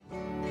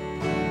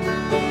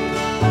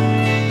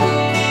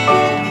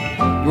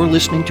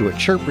listening to a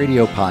Chirp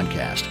Radio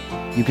podcast.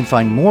 You can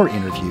find more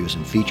interviews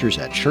and features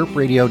at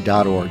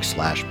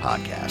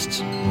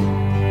chirpradio.org/podcasts.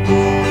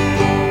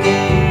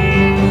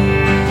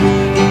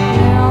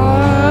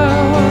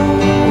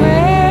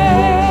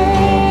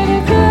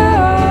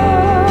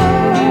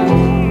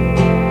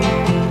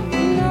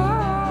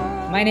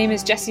 My name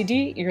is Jessi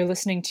D. You're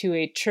listening to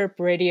a Chirp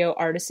Radio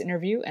artist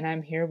interview, and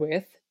I'm here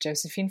with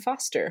Jospehine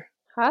Foster.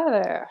 Hi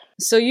there.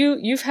 So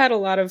you've had a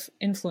lot of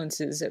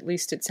influences, at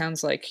least it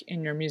sounds like,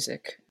 in your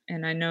music.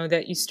 And I know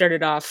that you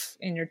started off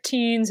in your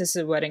teens as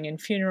a wedding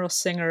and funeral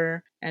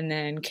singer, and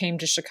then came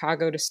to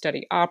Chicago to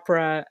study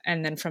opera,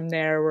 and then from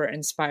there were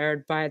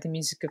inspired by the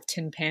music of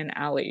Tin Pan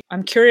Alley.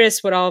 I'm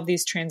curious what all of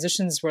these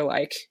transitions were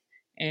like,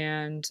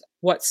 and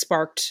what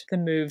sparked the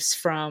moves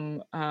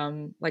from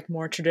like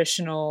more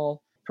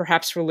traditional,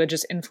 perhaps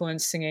religious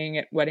influence singing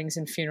at weddings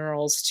and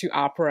funerals to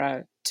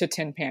opera to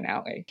Tin Pan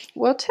Alley.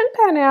 Well, Tin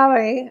Pan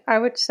Alley, I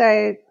would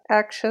say,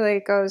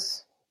 actually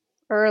goes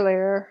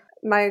earlier.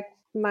 My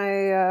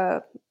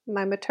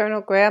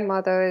maternal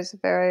grandmother was a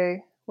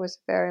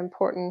very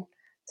important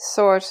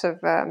source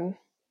of.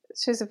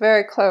 She's a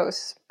very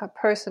close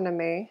person to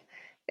me,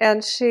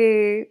 and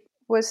she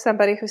was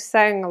somebody who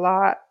sang a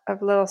lot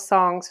of little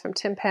songs from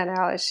Tin Pan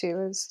Alley. She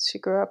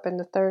grew up in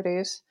the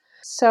 30s,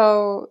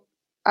 so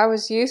I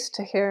was used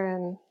to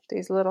hearing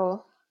these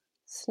little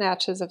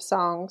snatches of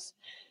songs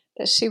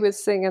that she would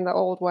sing in the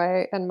old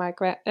way, and my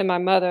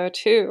mother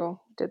too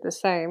did the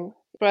same.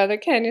 Brother,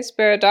 can you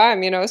spare a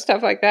dime?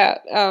 Stuff like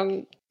that.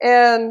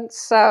 And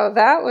so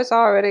that was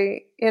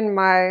already in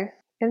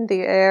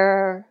the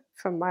air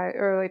from my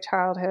early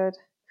childhood.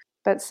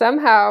 But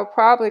somehow,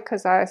 probably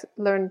because I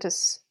learned to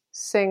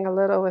sing a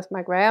little with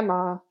my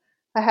grandma,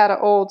 I had an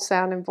old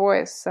sounding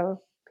voice.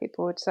 So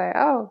people would say,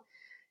 "Oh,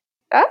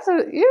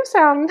 you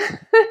sound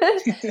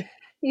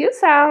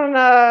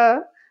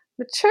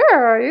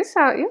mature.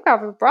 You've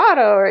got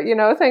vibrato," or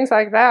things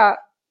like that.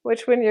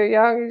 Which, when you're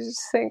young, you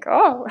just think,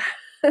 "Oh,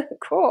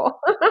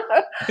 cool."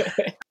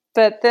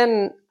 But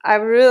then I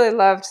really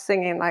loved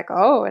singing, like,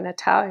 in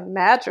Italian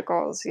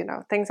madrigals,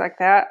 things like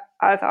that.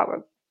 I thought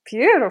were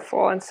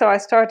beautiful, and so I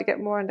started to get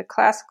more into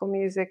classical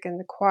music and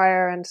the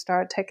choir, and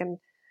started taking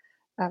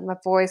my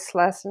voice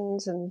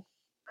lessons. And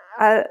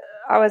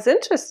I was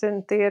interested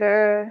in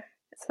theater.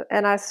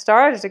 And I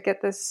started to get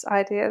this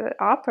idea that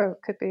opera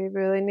could be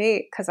really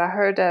neat, because I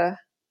heard a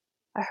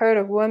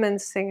woman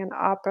sing an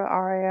opera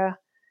aria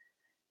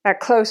at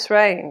close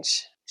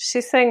range.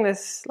 She sang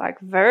this like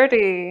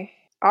Verdi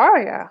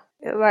aria.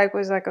 It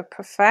was like a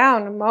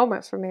profound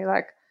moment for me.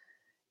 Like,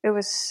 it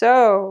was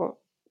so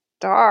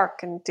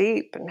dark and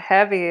deep and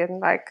heavy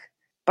and like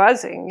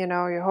buzzing.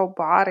 Your whole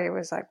body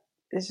was like,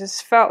 it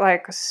just felt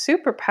like a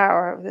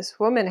superpower this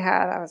woman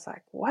had. I was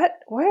like, what?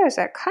 Where is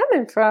that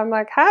coming from?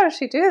 Like, how does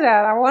she do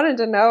that? I wanted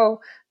to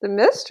know the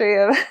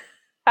mystery of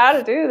how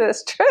to do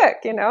this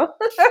trick,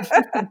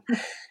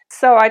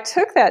 So I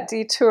took that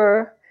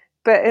detour,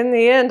 but in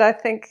the end, I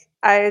think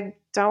I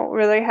don't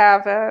really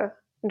have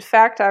in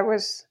fact, I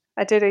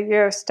did a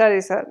year of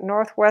studies at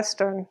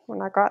Northwestern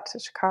when I got to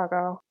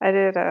Chicago. I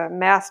did a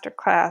master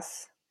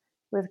class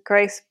with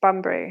Grace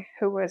Bumbry,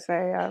 who was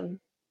a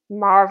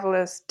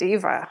marvelous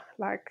diva,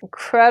 like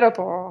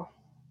incredible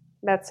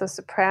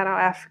mezzo-soprano,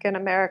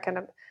 African-American,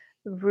 a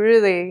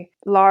really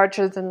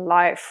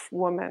larger-than-life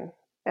woman.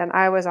 And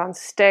I was on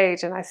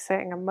stage and I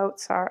sang a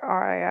Mozart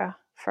aria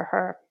for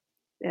her.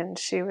 And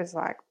she was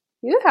like,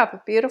 "You have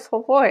a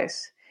beautiful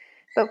voice,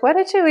 but what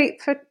did you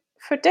eat for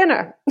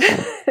dinner?"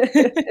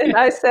 And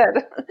I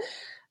said,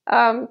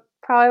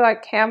 "Probably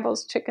like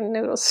Campbell's chicken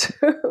noodle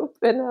soup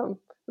and a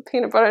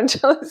peanut butter and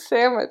jelly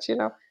sandwich,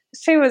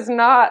 She was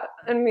not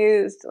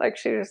amused. Like,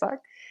 she was like,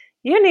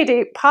 "You need to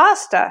eat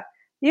pasta.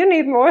 You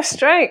need more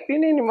strength. You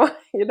need more,"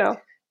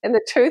 And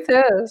the truth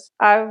is,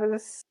 I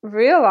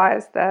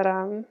realized that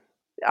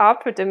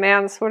opera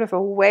demands sort of a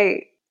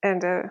weight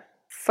and a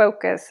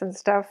focus and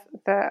stuff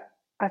that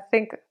I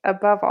think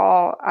above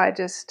all,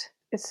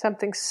 it's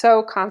something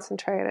so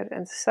concentrated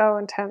and so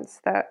intense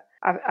that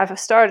I've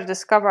started to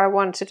discover I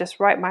wanted to just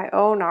write my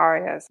own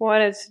arias. I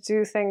wanted to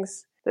do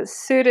things that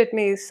suited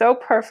me so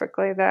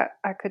perfectly that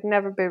I could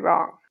never be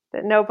wrong,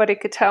 that nobody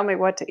could tell me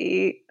what to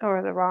eat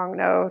or the wrong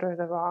note or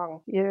the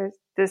wrong,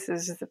 this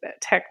is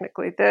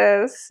technically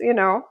this,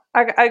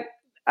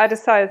 I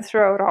decided to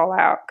throw it all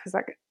out because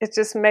it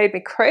just made me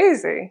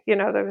crazy.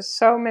 There was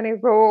so many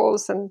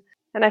rules, and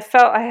I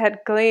felt I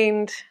had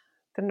gleaned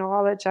the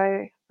knowledge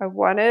I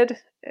wanted.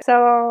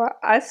 So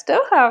I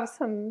still have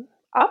some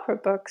opera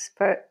books,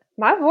 but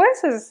my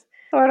voice is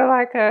sort of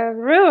like a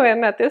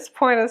ruin at this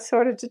point. It's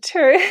sort of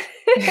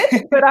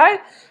deteriorated, but I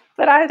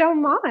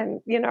don't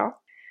mind.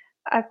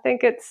 I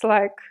think it's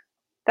like,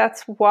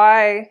 that's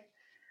why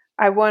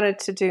I wanted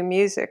to do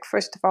music.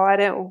 First of all, I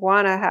didn't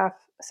want to have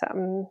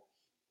something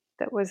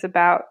that was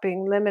about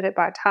being limited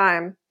by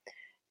time.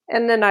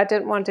 And then I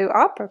didn't want to do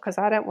opera because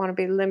I didn't want to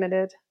be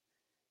limited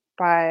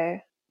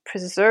by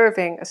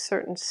preserving a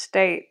certain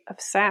state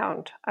of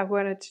sound. I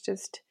wanted to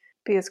just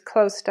be as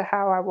close to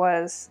how I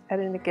was at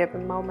any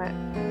given moment.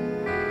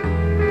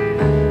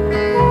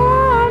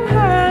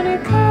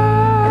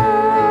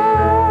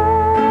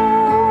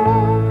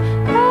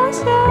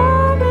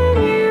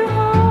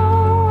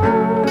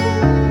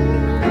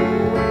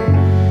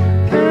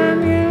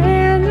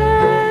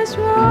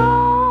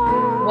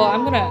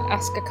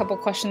 ask a couple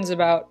questions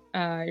about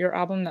your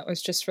album that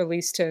was just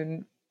released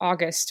in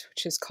August,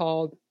 which is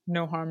called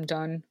No Harm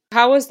Done.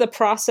 How was the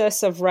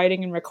process of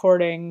writing and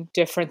recording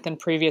different than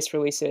previous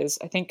releases?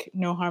 I think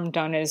No Harm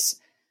Done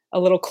is a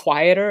little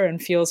quieter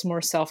and feels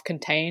more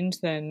self-contained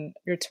than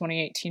your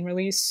 2018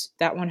 release.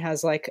 That one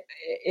has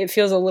it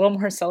feels a little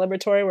more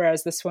celebratory,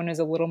 whereas this one is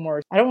a little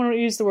more, I don't want to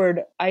use the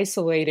word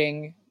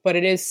isolating, but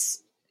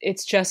it's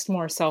just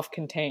more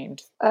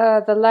self-contained.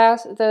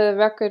 The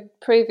record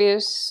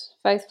previous,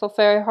 Faithful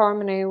Fairy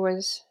Harmony,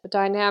 was a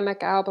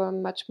dynamic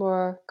album, much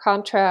more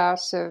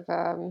contrast of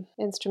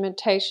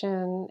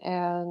instrumentation,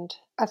 and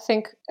I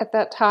think at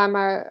that time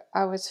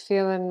I was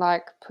feeling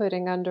like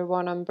putting under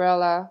one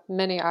umbrella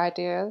many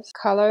ideas,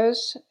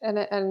 colors, and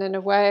in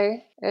a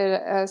way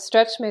it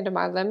stretched me to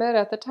my limit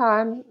at the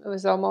time. It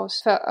was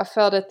almost, I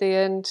felt at the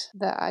end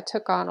that I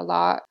took on a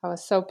lot. I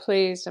was so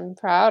pleased and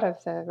proud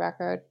of the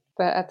record.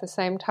 But at the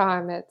same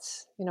time,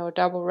 it's, a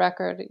double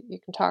record. You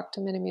can talk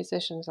to many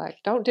musicians like,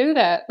 don't do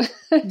that.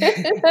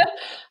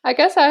 I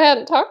guess I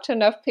hadn't talked to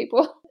enough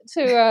people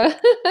to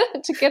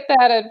to get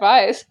that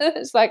advice.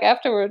 It's like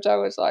afterwards I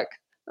was like,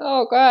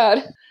 oh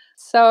God.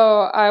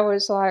 So I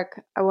was like,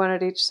 I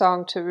wanted each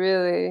song to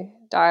really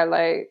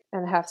dilate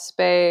and have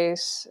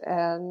space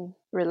and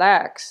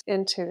relax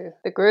into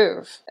the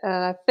groove. And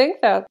I think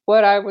that's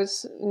what I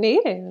was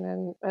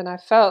needing. And I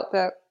felt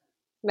that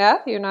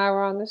Matthew and I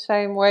were on the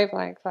same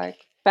wavelength,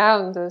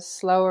 found the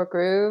slower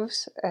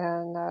grooves,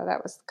 and that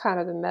was kind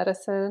of the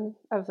medicine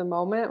of the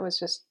moment, was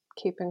just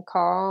keeping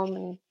calm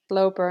and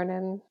slow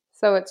burning.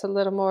 So it's a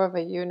little more of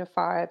a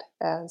unified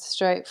and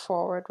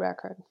straightforward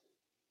record.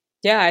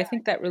 Yeah, I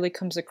think that really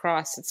comes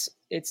across.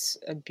 It's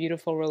a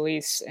beautiful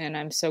release, and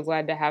I'm so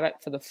glad to have it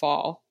for the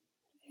fall.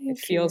 It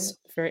feels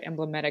very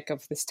emblematic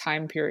of this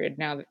time period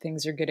now that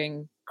things are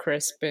getting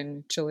crisp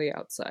and chilly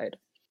outside.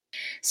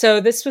 So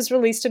this was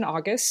released in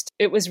August.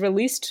 It was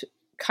released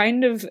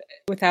kind of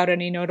without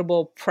any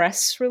notable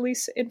press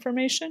release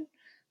information.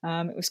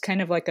 It was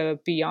kind of like a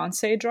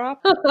Beyonce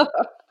drop.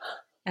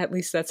 At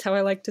least that's how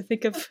I like to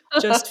think of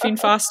Jospehine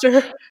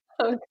Foster.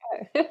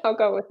 Okay, I'll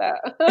go with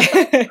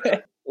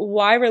that.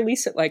 Why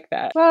release it like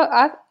that? Well,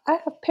 I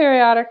have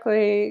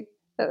periodically,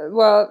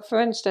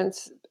 for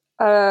instance,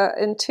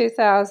 in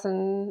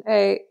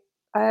 2008,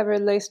 I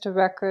released a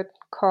record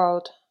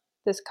called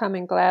This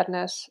Coming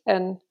Gladness,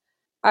 and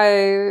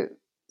I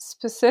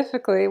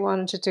specifically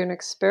wanted to do an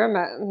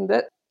experiment, and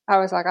that I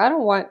was like, I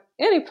don't want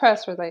any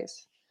press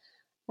release,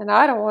 and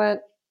I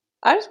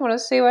just want to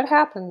see what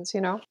happens,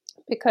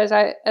 because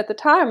at the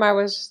time I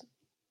was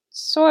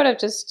sort of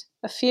just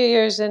a few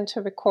years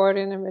into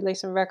recording and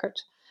releasing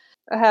records.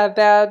 I had a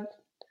bad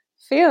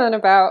feeling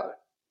about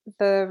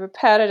the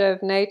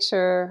repetitive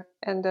nature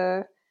and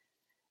the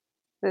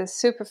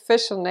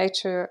superficial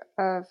nature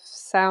of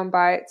sound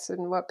bites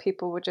and what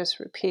people would just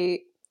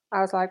repeat. I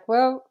was like,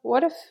 well,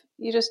 what if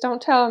you just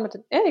don't tell them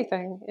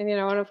anything? And,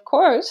 and of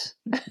course,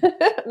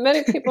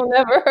 many people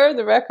never heard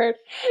the record,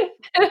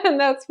 and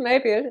that's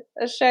maybe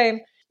a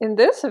shame. In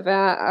this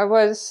event,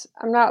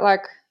 I'm not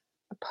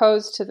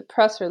opposed to the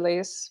press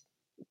release,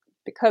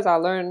 because I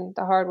learned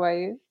the hard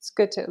way. It's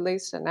good to at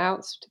least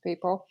announce to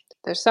people.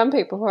 There's some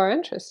people who are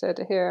interested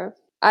to hear.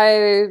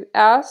 I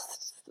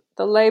asked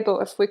the label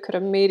if we could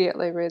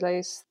immediately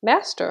release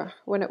master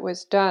when it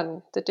was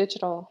done, the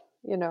digital,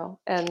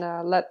 and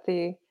let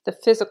the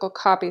physical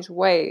copies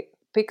wait,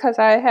 because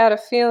I had a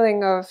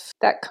feeling of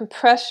that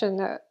compression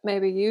that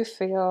maybe you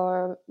feel,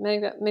 or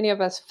many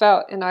of us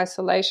felt in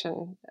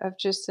isolation, of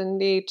just the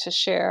need to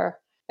share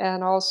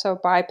and also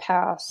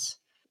bypass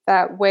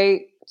that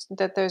wait,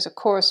 that there's a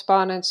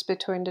correspondence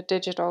between the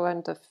digital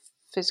and the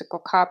physical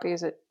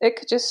copies. It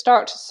could just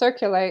start to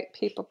circulate.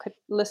 People could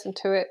listen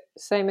to it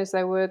same as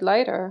they would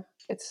later.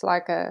 It's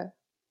like a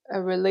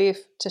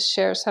relief to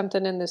share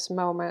something in this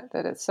moment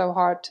that it's so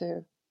hard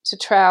to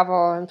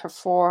travel and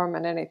perform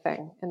and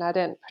anything. And I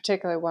didn't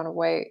particularly want to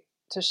wait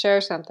to share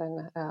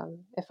something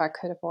if I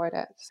could avoid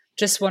it.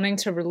 Just wanting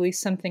to release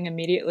something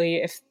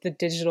immediately,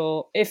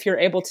 if you're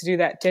able to do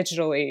that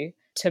digitally,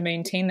 to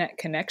maintain that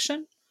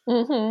connection.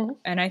 Mm-hmm.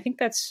 And I think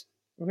that's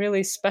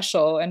really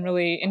special and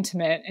really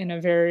intimate in a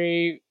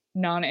very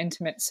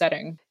non-intimate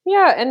setting.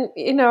 Yeah, and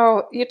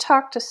you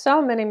talk to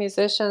so many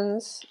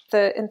musicians,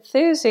 the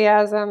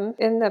enthusiasm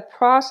in the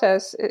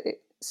process,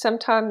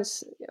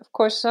 sometimes, of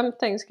course, some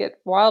things get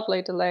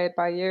wildly delayed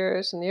by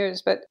years and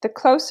years, but the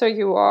closer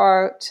you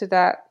are to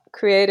that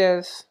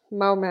creative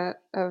moment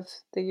of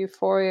the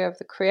euphoria of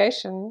the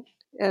creation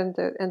and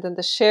then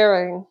the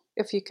sharing,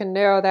 if you can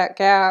narrow that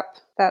gap,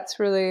 that's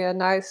really a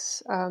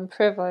nice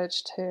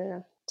privilege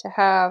to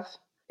have.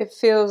 It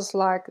feels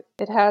like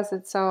it has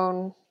its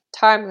own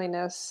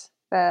timeliness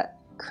that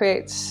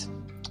creates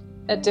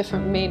a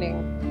different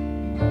meaning.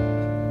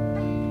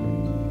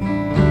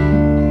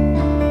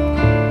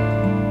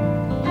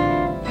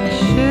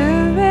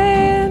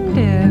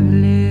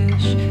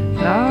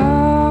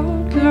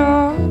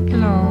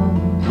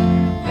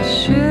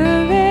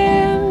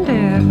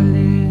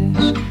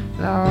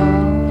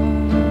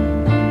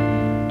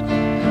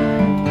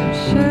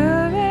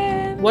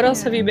 What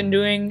else have you been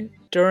doing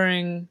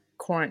during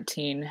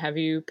quarantine? Have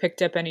you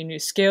picked up any new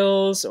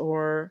skills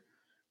or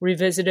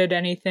revisited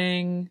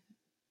anything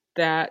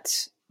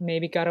that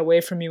maybe got away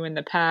from you in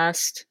the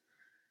past,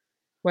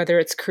 whether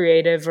it's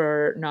creative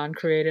or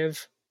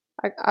non-creative?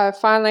 I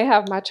finally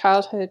have my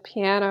childhood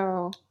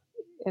piano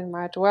in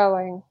my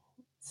dwelling,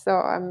 so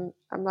I'm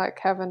like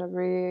having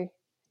to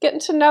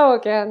getting to know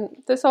again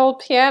this old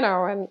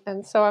piano,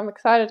 and so I'm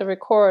excited to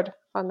record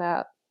on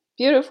that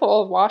beautiful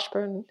old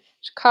Washburn,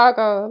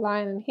 Chicago,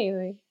 Lyon and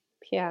Healy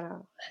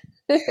piano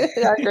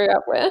that I grew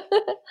up with.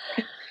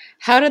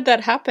 How did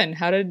that happen?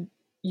 How did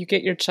you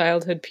get your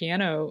childhood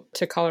piano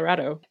to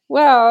Colorado?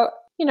 Well,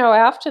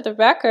 after the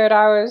record,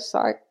 I was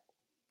like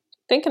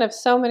thinking of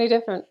so many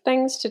different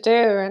things to do,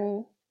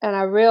 and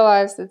I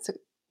realized that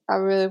I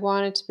really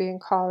wanted to be in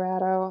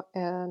Colorado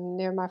and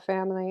near my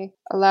family.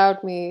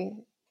 Allowed me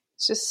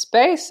just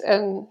space,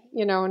 and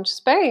in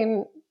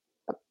Spain,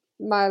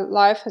 my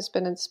life has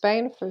been in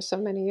Spain for so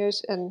many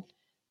years, and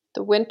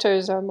the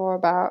winters are more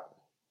about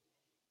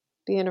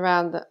being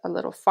around a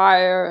little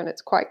fire, and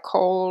it's quite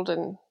cold,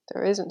 and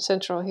there isn't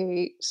central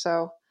heat,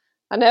 so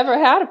I never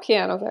had a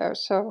piano there.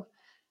 So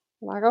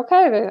I'm like,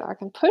 okay, I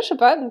can push a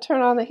button and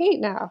turn on the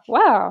heat now.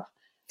 Wow,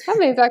 that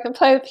means I can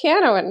play the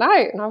piano at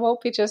night, and I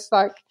won't be just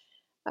like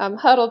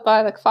huddled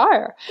by the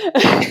fire.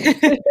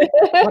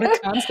 What a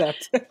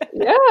concept.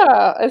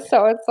 Yeah, and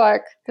so it's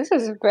like, this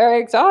is very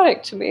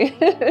exotic to me,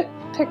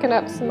 picking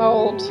up some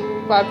old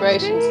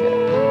vibrations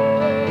here.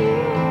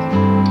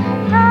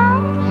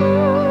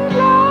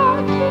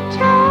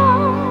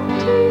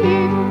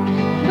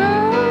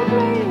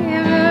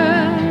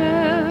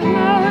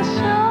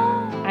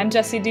 I'm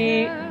Jessi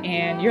D,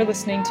 and you're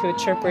listening to a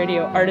Chirp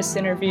Radio artist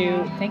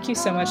interview. Thank you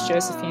so much,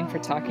 Jospehine, for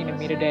talking to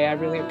me today. I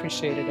really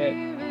appreciated it.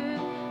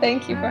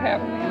 Thank you for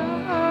having me on.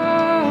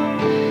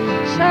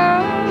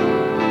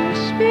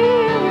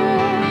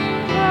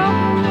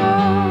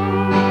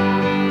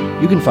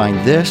 You can find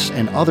this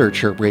and other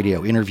Chirp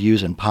Radio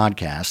interviews and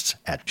podcasts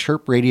at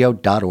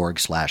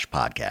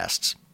chirpradio.org/podcasts.